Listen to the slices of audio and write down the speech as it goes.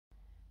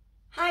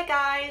Hi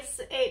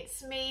guys,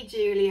 it's me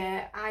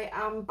Julia. I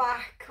am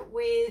back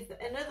with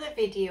another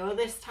video.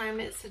 This time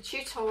it's a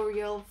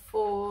tutorial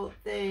for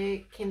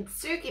the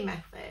Kintsugi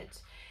method.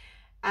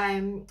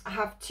 I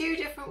have two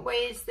different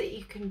ways that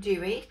you can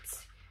do it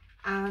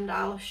and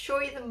I'll show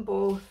you them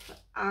both.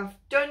 I've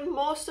done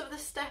most of the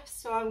steps,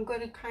 so I'm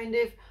going to kind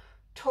of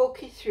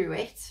talk you through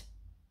it.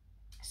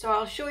 So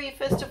I'll show you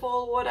first of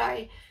all what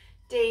I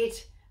did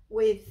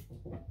with,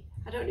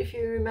 I don't know if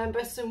you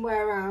remember,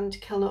 somewhere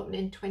around kiln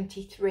opening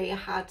 23 I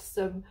had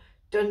some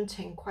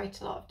dunting,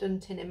 quite a lot of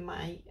dunting in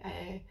my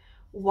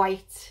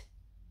white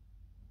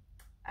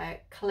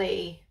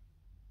clay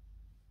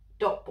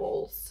dot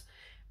balls,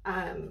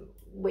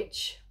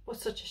 which was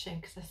such a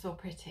shame because they're so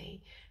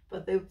pretty,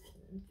 but the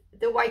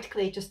white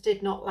clay just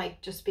did not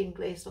like just being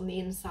glazed on the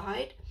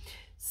inside,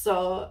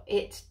 so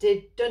it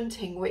did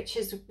dunting, which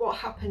is what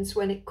happens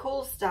when it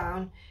cools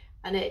down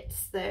and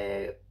it's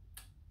the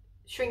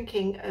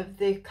shrinking of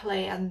the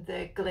clay and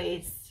the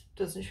glaze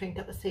doesn't shrink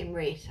at the same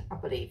rate, I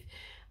believe,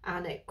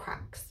 and it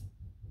cracks.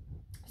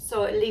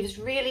 So it leaves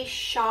really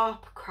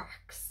sharp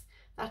cracks.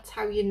 That's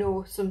how you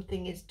know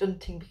something is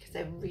dunting, because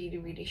they're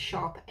really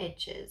sharp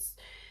edges.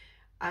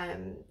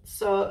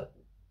 So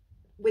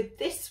with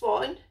this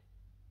one,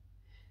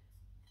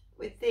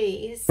 with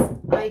these,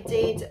 I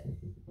did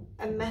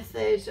a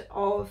method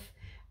of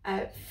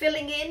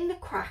filling in the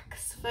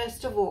cracks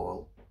first of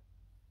all.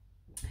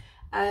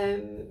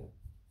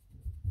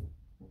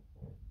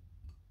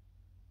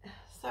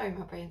 Sorry,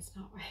 my brain's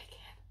not working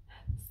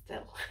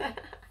still.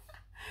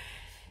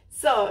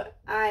 So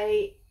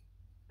I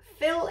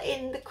fill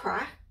in the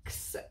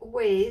cracks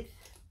with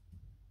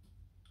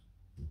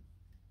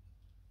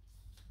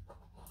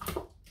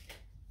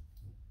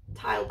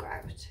tile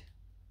grout.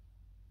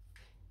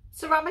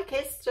 Ceramic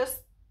is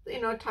just,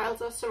 you know,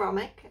 tiles are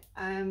ceramic,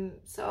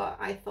 so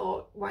I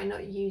thought, why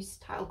not use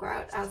tile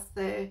grout as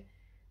the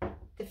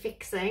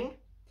fixing.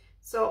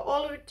 So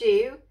all I would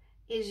do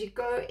is you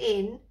go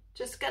in,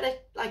 just get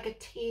it like a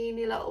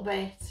teeny little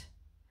bit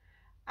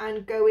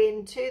and go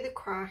into the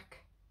crack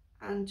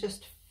and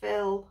just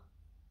fill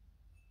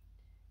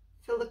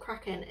the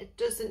crack in. It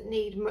doesn't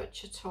need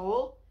much at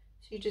all,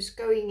 so you're just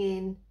going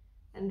in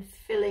and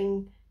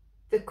filling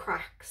the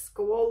cracks,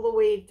 go all the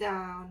way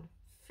down,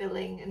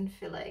 filling and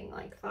filling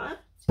like that.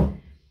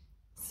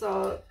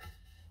 So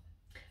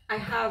I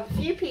have a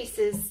few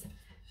pieces.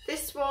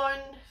 This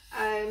one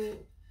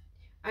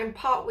I'm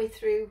part way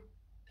through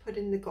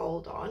putting the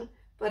gold on,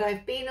 but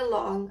I've been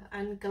along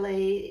and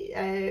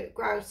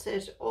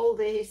grouted all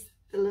this,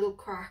 the little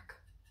crack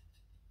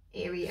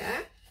area.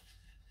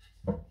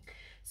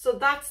 So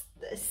that's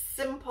as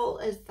simple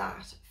as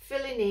that,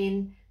 filling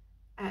in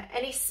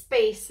any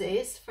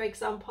spaces. For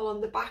example,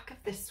 on the back of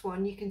this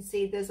one you can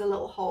see there's a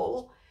little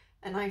hole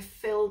and I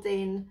filled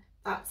in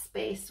that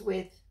space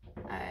with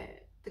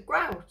the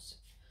grout.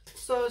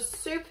 So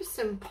super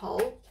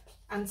simple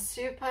and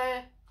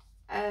super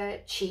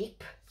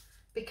cheap,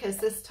 because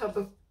this tub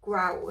of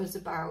grout was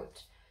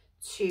about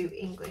 £2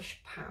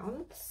 English.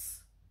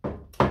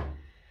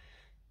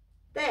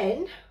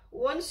 Then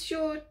once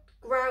your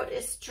grout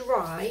is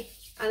dry,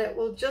 and it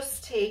will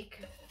just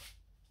take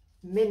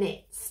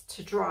minutes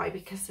to dry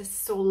because there's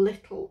so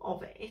little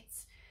of it,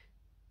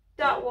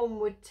 that one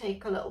would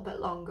take a little bit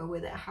longer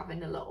with it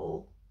having a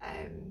little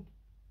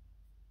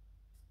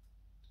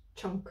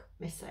chunk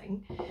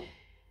missing.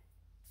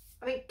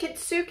 I mean,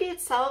 Kintsugi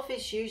itself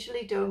is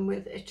usually done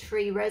with a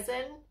tree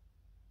resin.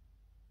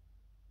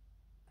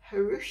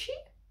 Urushi?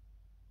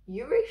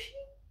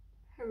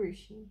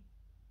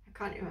 I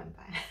can't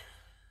remember.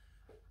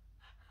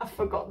 I've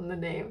forgotten the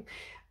name.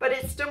 But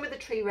it's done with a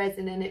tree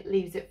resin and it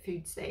leaves it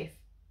food safe.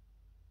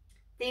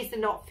 These are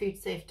not food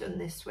safe done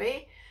this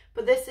way,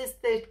 but this is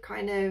the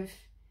kind of,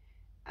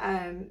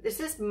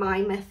 this is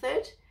my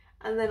method,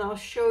 and then I'll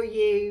show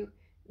you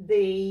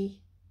the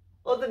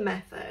other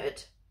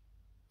method.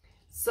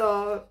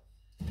 So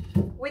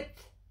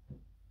with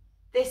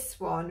this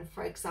one,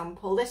 for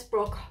example, this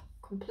broke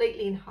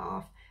completely in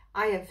half.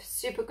 I have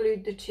super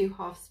glued the two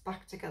halves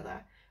back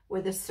together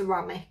with a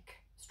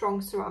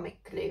strong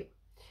ceramic glue.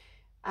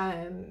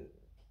 I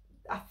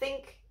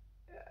think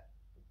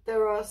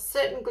there are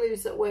certain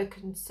glues that work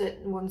and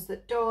certain ones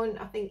that don't.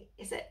 I think,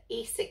 is it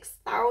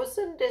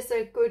E6000 is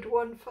a good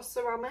one for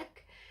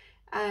ceramic,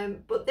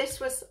 but this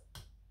was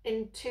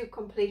in two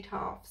complete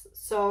halves.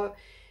 So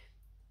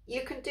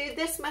you can do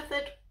this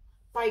method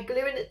by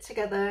gluing it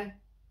together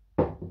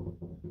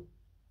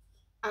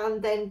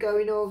and then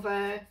going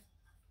over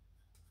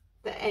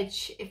the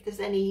edge if there's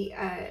any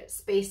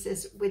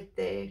spaces with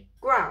the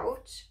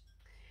grout.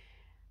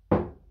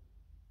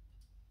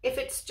 If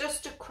it's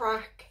just a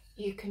crack,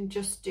 you can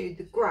just do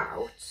the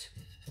grout.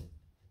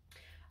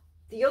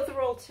 The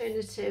other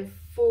alternative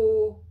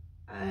for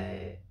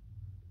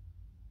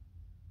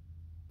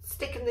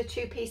sticking the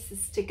two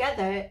pieces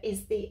together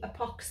is the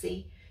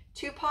epoxy,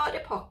 2-part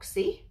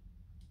epoxy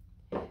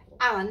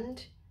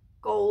and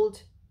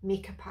gold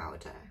mica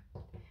powder.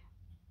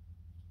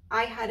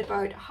 I had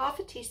about half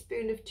a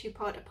teaspoon of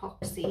 2-part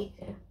epoxy,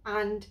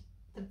 and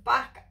the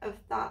back of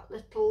that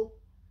little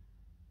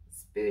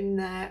spoon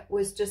there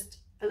was just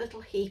a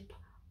little heap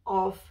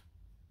of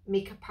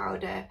mica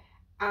powder,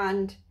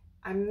 and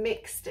I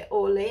mixed it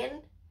all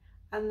in,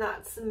 and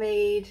that's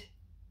made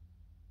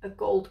a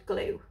gold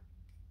glue,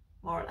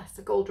 more or less,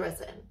 a gold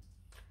resin.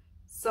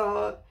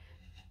 So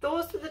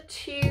those are the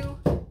two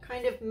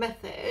kind of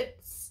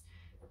methods.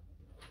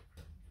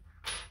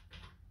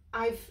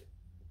 I've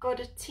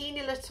got a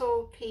teeny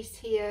little piece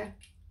here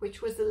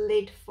which was a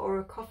lid for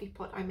a coffee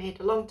pot I made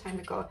a long time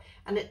ago,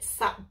 and it's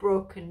sat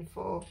broken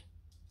for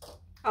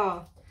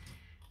a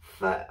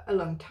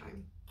long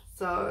time.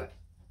 So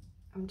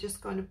I'm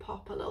just going to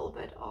pop a little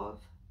bit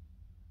of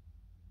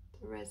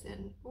the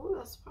resin. Oh,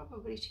 that's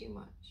probably too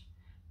much.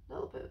 A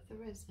little bit of the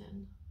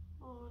resin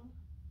on.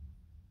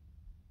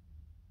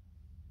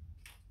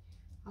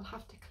 I'll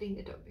have to clean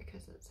it up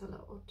because it's a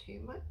little too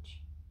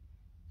much.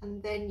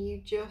 And then you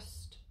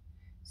just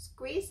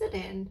squeeze it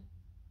in,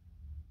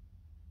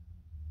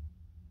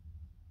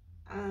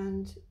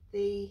 and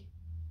can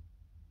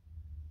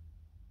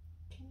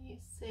you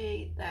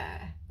see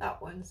there, that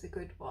one's a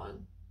good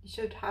one. You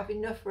should have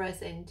enough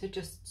resin to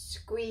just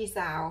squeeze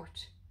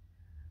out.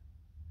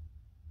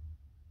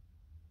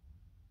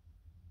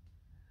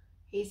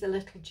 He's a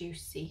little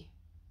juicy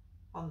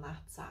on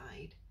that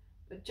side,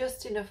 but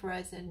just enough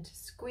resin to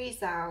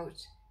squeeze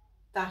out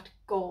that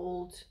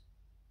gold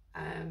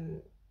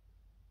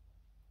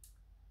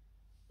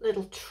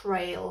little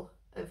trail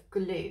of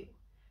glue.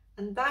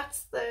 And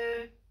that's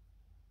the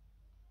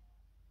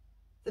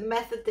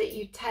method that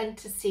you tend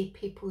to see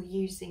people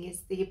using,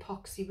 is the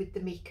epoxy with the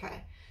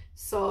mica.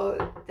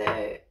 So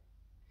they're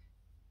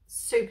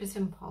super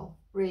simple,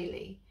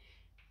 really.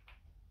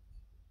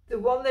 The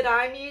one that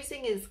I'm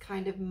using is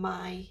kind of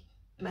my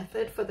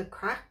method for the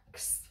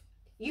cracks.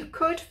 You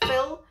could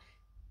fill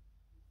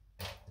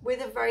with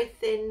a very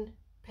thin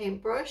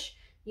paintbrush.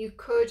 You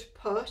could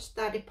put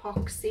that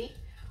epoxy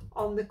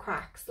on the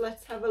cracks.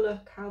 Let's have a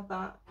look how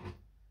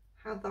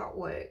that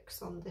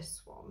works on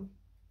this one.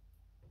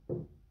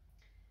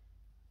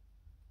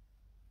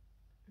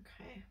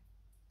 Okay,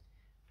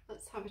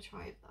 let's have a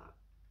try of that.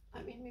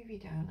 Let me move you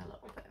down a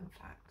little bit, in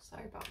fact.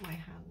 Sorry about my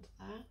hand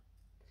there.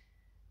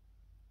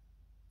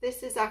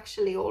 This is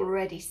actually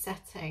already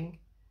setting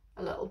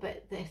a little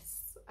bit,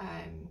 this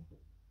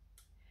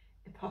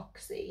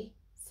epoxy.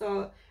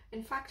 So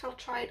in fact, I'll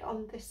try it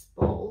on this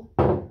bowl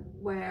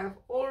where I've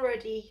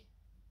already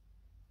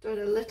done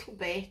a little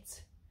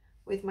bit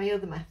with my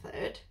other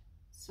method.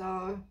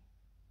 So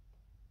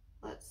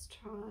let's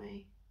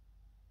try.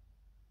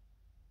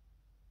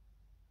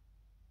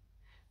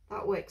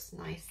 That works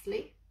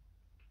nicely.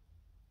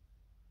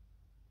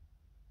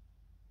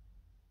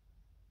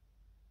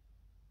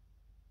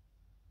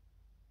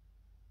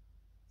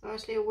 So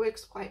actually it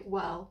works quite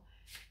well.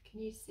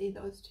 Can you see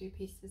those two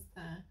pieces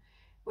there?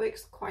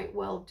 Works quite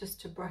well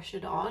just to brush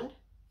it on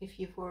if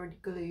you've already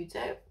glued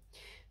it.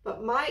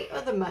 But my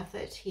other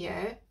method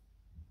here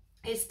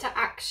is to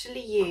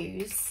actually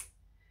use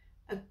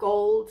a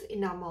gold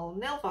enamel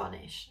nail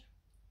varnish.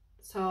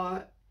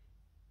 So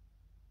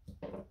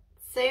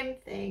same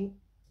thing,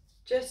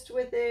 just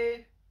with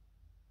a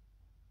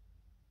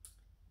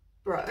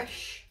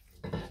brush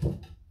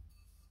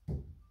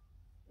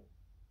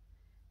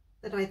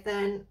that I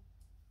then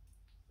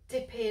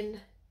dip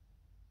in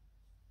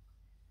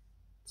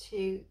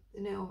to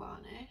the nail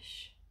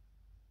varnish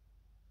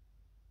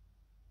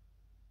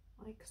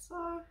like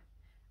so,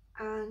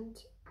 and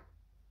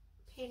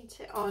paint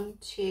it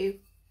onto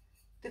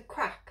the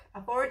crack.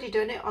 I've already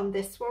done it on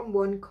this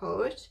one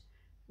coat,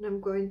 and I'm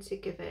going to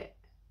give it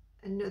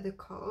another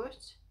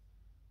coat.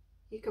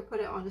 You can put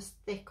it on as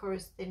thick or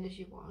as thin as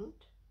you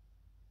want.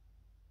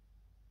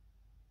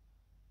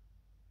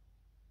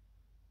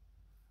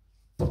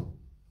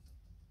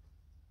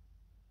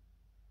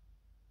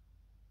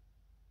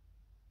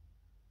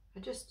 I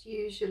just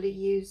usually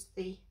use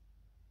the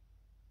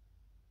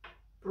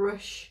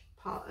brush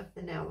part of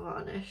the nail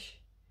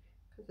varnish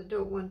because I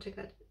don't want to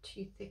get it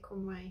too thick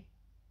on my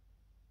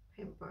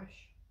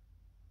paintbrush.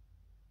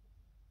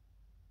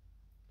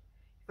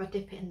 If I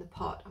dip it in the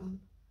pot, I'm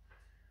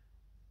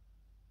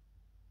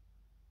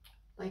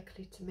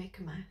likely to make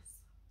a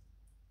mess.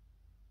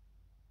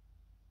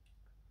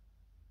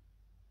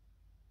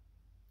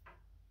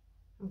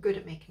 I'm good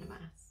at making a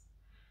mess.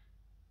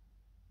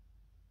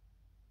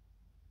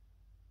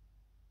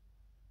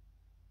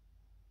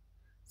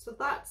 So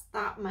that's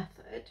that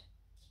method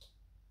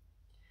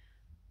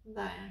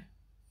there.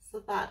 So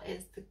that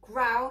is the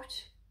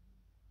grout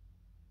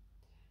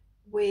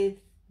with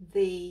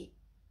the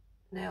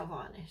nail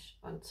varnish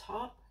on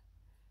top,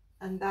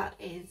 and that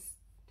is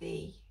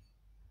the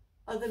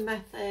other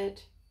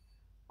method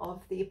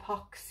of the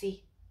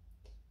epoxy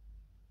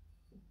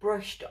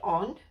brushed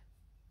on.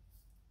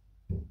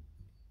 Let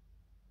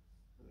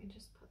me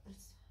just put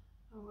this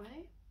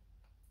away.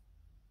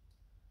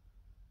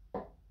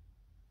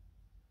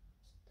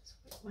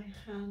 My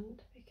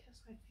hand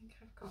because I think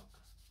I've got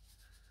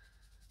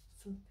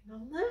something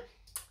on there.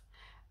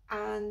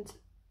 And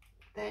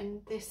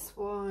then this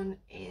one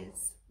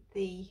is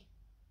the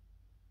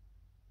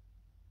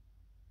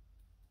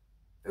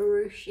Urushi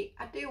Urushi.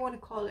 I do want to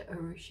call it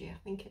Urushi. I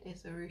think it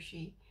is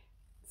Urushi.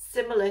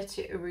 Similar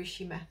to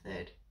Urushi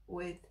method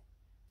with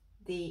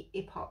the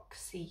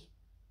epoxy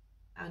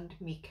and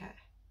mica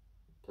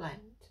blend.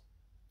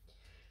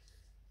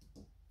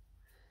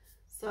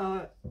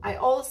 So I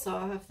also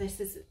have this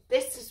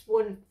is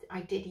one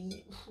I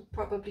did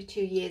probably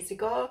 2 years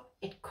ago.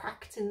 It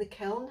cracked in the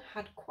kiln,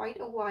 had quite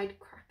a wide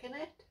crack in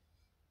it.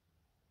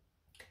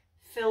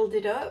 Filled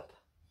it up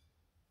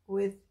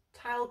with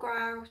tile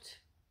grout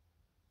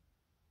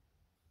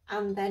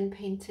and then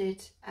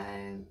painted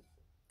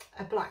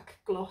a black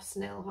gloss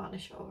nail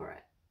varnish over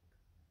it.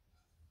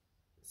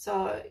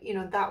 So, you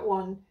know, that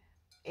one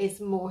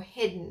is more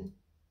hidden.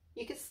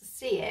 You can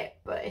see it,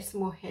 but it's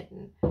more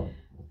hidden.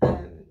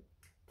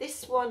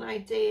 This one I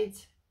did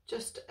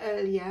just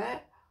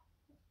earlier.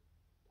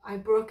 I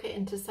broke it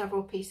into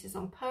several pieces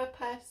on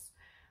purpose.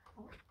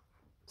 Oh,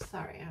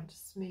 sorry, I'll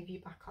just move you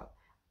back up.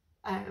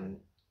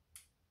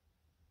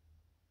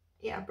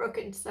 Yeah, I broke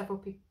it into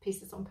several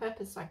pieces on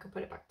purpose so I could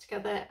put it back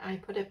together. I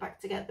put it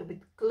back together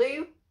with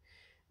glue,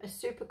 a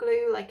super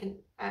glue, like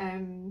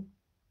an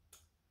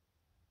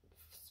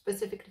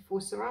specifically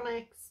for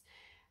ceramics,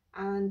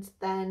 and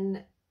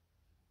then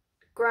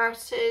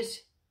grouted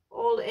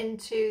all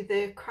into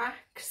the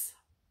cracks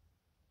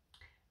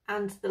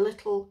and the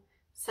little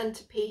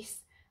centerpiece,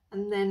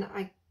 and then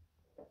I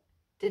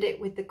did it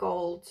with the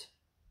gold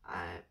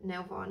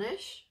nail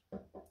varnish.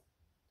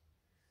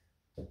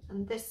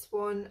 And this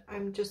one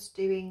I'm just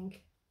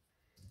doing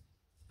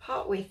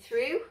partway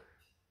through.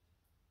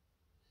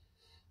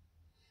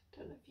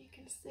 Don't know if you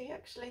can see,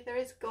 actually there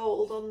is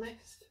gold on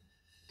this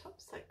top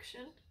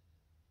section.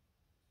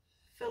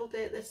 Filled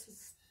it. This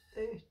is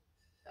the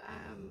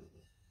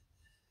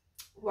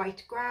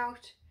white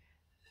grout,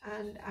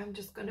 and I'm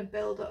just going to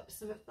build up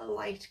some of the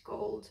light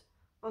gold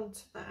onto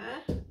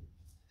there.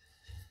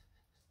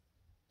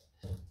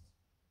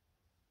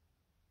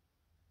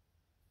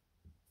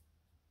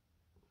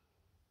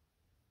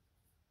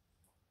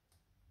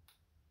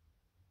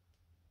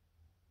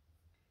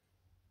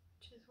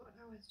 Which is what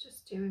I was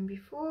just doing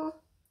before.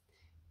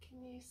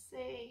 Can you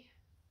see?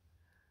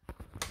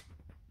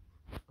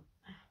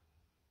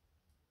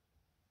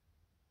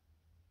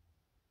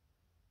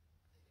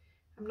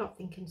 I'm not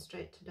thinking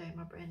straight today,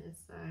 my brain is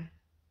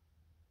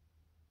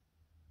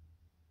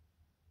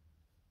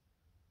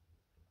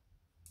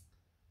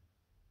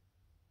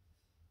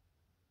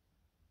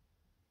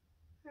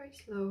very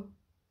slow.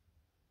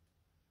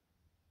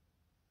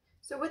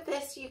 So with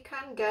this you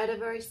can get a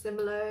very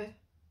similar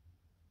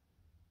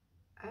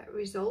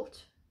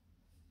result.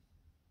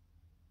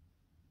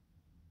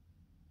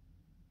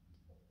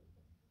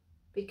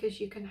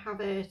 Because you can have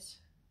it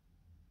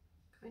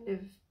kind of,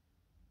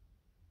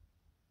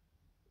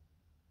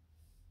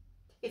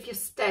 if you're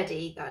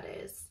steady, that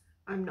is.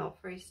 I'm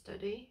not very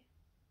steady.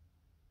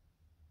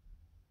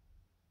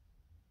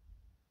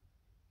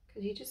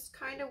 Because you just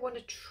kind of want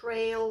to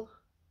trail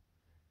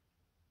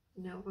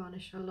nail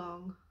varnish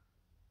along.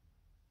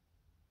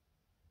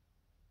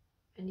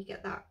 And you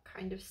get that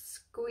kind of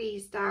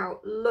squeezed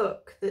out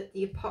look that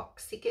the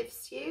epoxy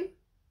gives you.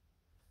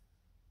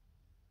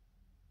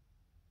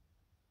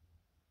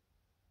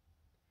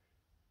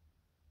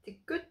 The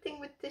good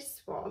thing with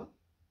this one,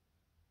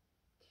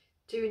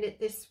 doing it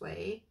this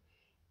way,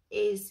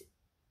 is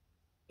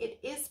it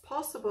is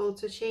possible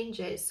to change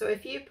it. So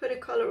if you put a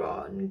colour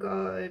on and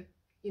go,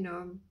 you know,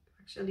 I'm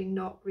actually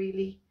not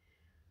really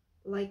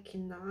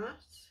liking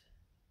that.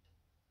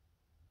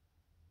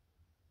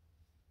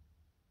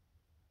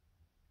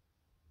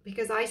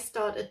 Because I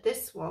started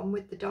this one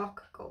with the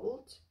darker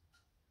gold.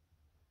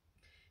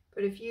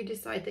 But if you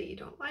decide that you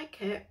don't like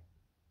it,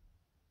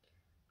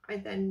 I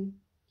then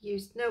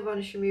used nail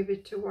varnish remover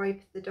to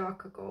wipe the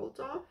darker gold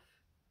off.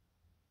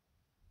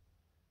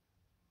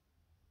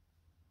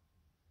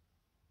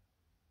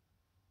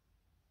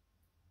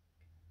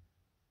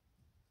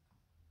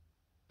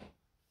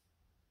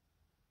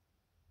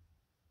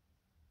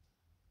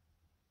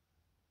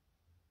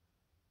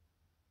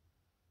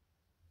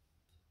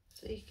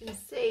 So you can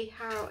see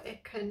how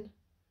it can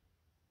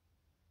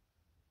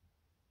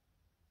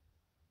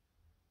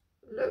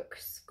look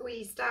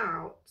squeezed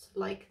out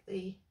like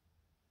the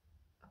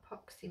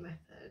epoxy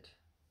method.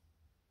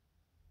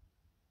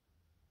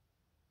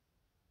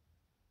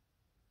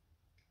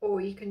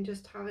 Or you can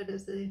just have it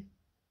as a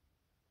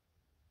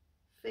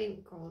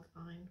faint gold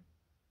line.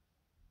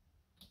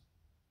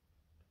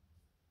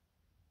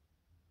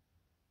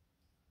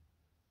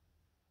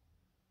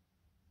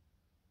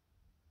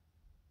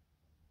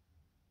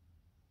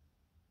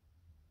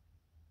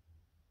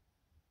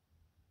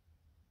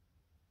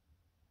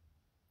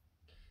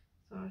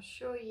 So I'll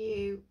show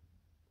you,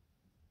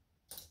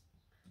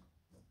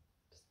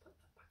 just put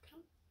that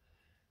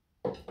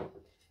back on.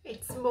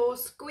 It's more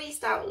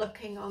squeezed out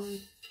looking on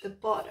the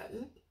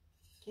bottom.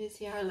 Can you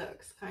see how it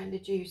looks kind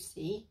of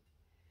juicy?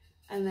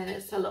 And then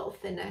it's a little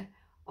thinner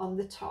on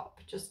the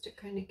top, just to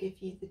kind of give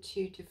you the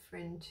two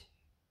different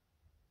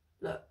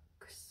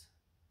looks.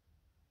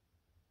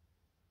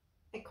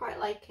 I quite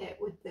like it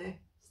with the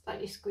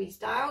slightly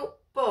squeezed out,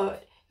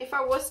 but if if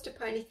I was to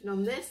put anything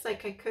on this,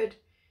 like I could,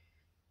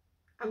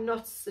 I'm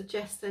not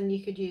suggesting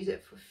you could use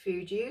it for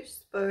food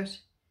use, but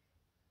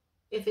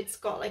if it's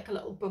got like a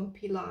little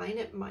bumpy line,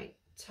 it might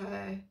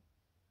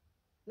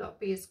not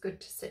be as good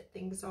to sit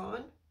things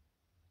on.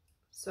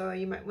 So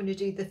you might want to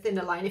do the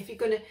thinner line. If you're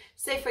going to,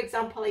 say for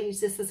example, I use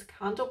this as a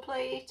candle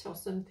plate or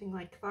something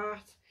like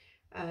that,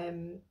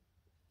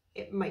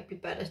 it might be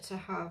better to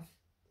have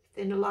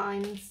thinner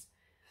lines,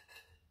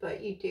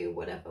 but you do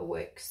whatever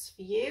works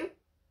for you.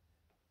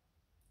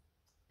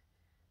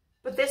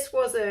 But this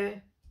was a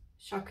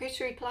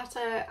charcuterie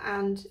platter,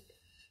 and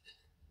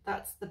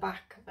that's the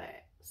back of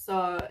it.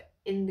 So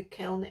in the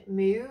kiln it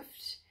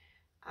moved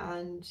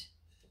and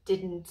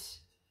didn't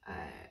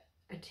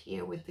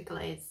adhere with the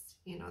glaze.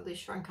 You know, they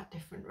shrank at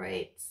different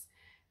rates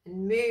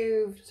and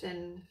moved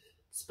and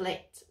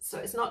split. So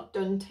it's not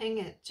dunting,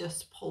 it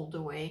just pulled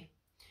away.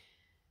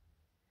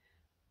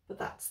 But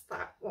that's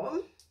that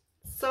one.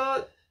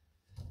 So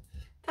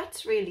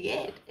that's really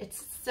it.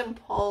 It's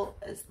simple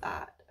as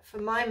that. For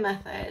my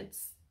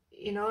methods,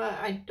 you know,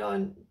 I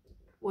don't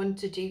want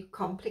to do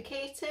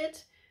complicated.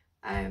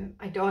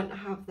 I don't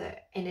have the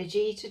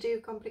energy to do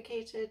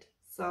complicated.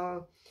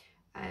 So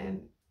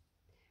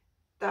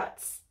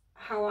that's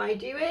how I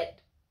do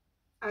it.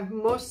 I've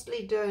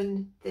mostly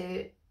done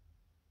the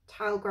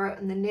tile grout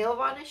and the nail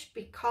varnish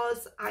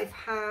because I've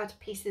had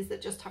pieces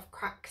that just have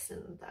cracks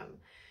in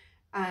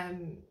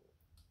them.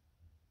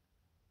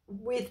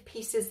 With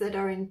pieces that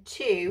are in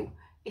two,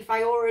 if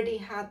I already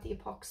had the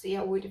epoxy,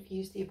 I would have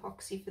used the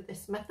epoxy for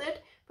this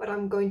method, but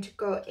I'm going to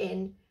go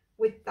in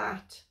with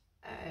that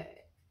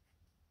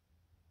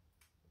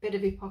bit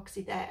of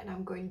epoxy there, and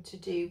I'm going to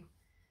do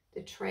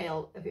the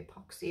trail of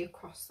epoxy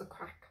across the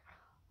crack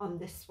on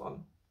this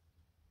one.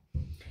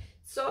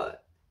 So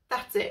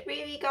that's it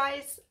really,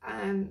 guys.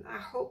 I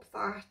hope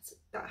that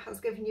has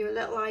given you a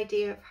little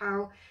idea of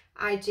how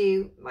I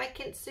do my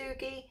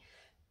kintsugi.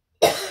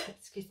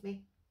 Excuse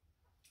me,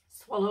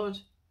 swallowed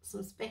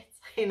some spit,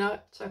 you know,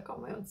 choke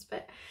on my own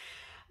spit.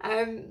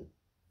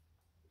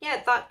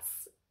 Yeah,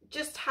 that's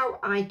just how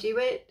I do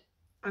it.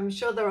 I'm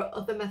sure there are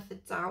other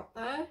methods out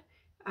there,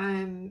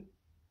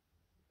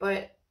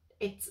 but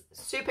it's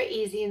super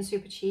easy and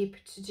super cheap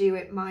to do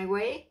it my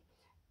way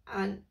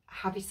and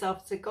have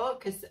yourself to go,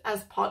 because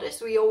as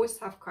potters we always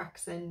have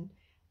cracks and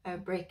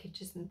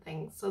breakages and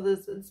things, so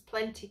there's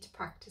plenty to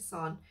practice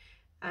on.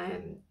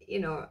 You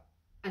know,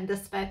 and the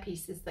spare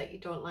pieces that you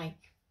don't like,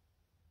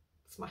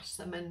 smash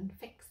them and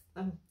fix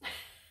them.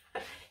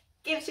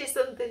 Gives you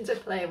something to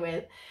play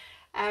with.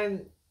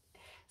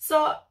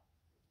 So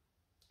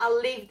I'll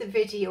leave the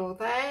video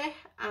there,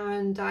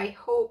 and I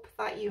hope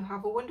that you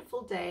have a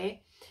wonderful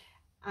day,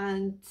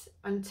 and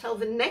until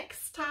the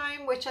next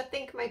time, which I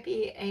think might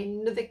be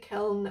another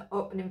kiln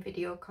opening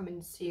video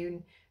coming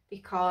soon,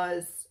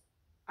 because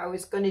I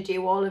was going to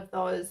do all of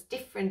those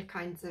different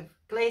kinds of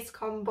glaze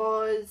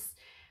combos,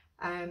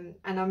 and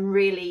I'm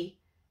really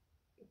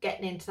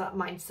getting into that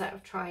mindset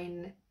of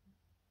trying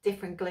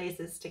different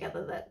glazes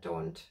together that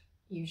don't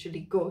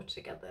usually go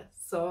together.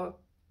 So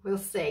we'll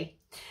see.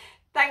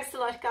 Thanks a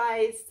lot,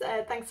 guys.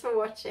 Thanks for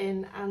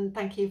watching, and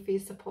thank you for your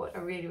support. I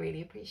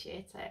really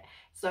appreciate it.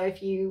 So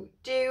if you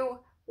do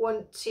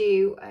want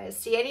to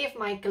see any of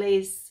my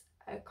glaze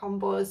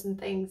combos and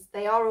things,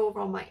 they are over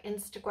on my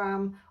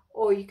Instagram,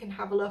 or you can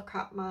have a look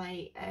at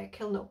my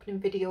kiln opening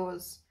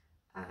videos,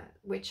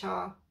 which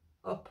are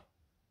up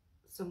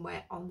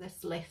somewhere on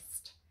this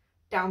list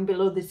down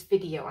below this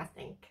video, I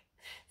think.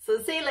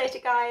 So see you later,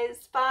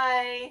 guys.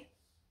 Bye.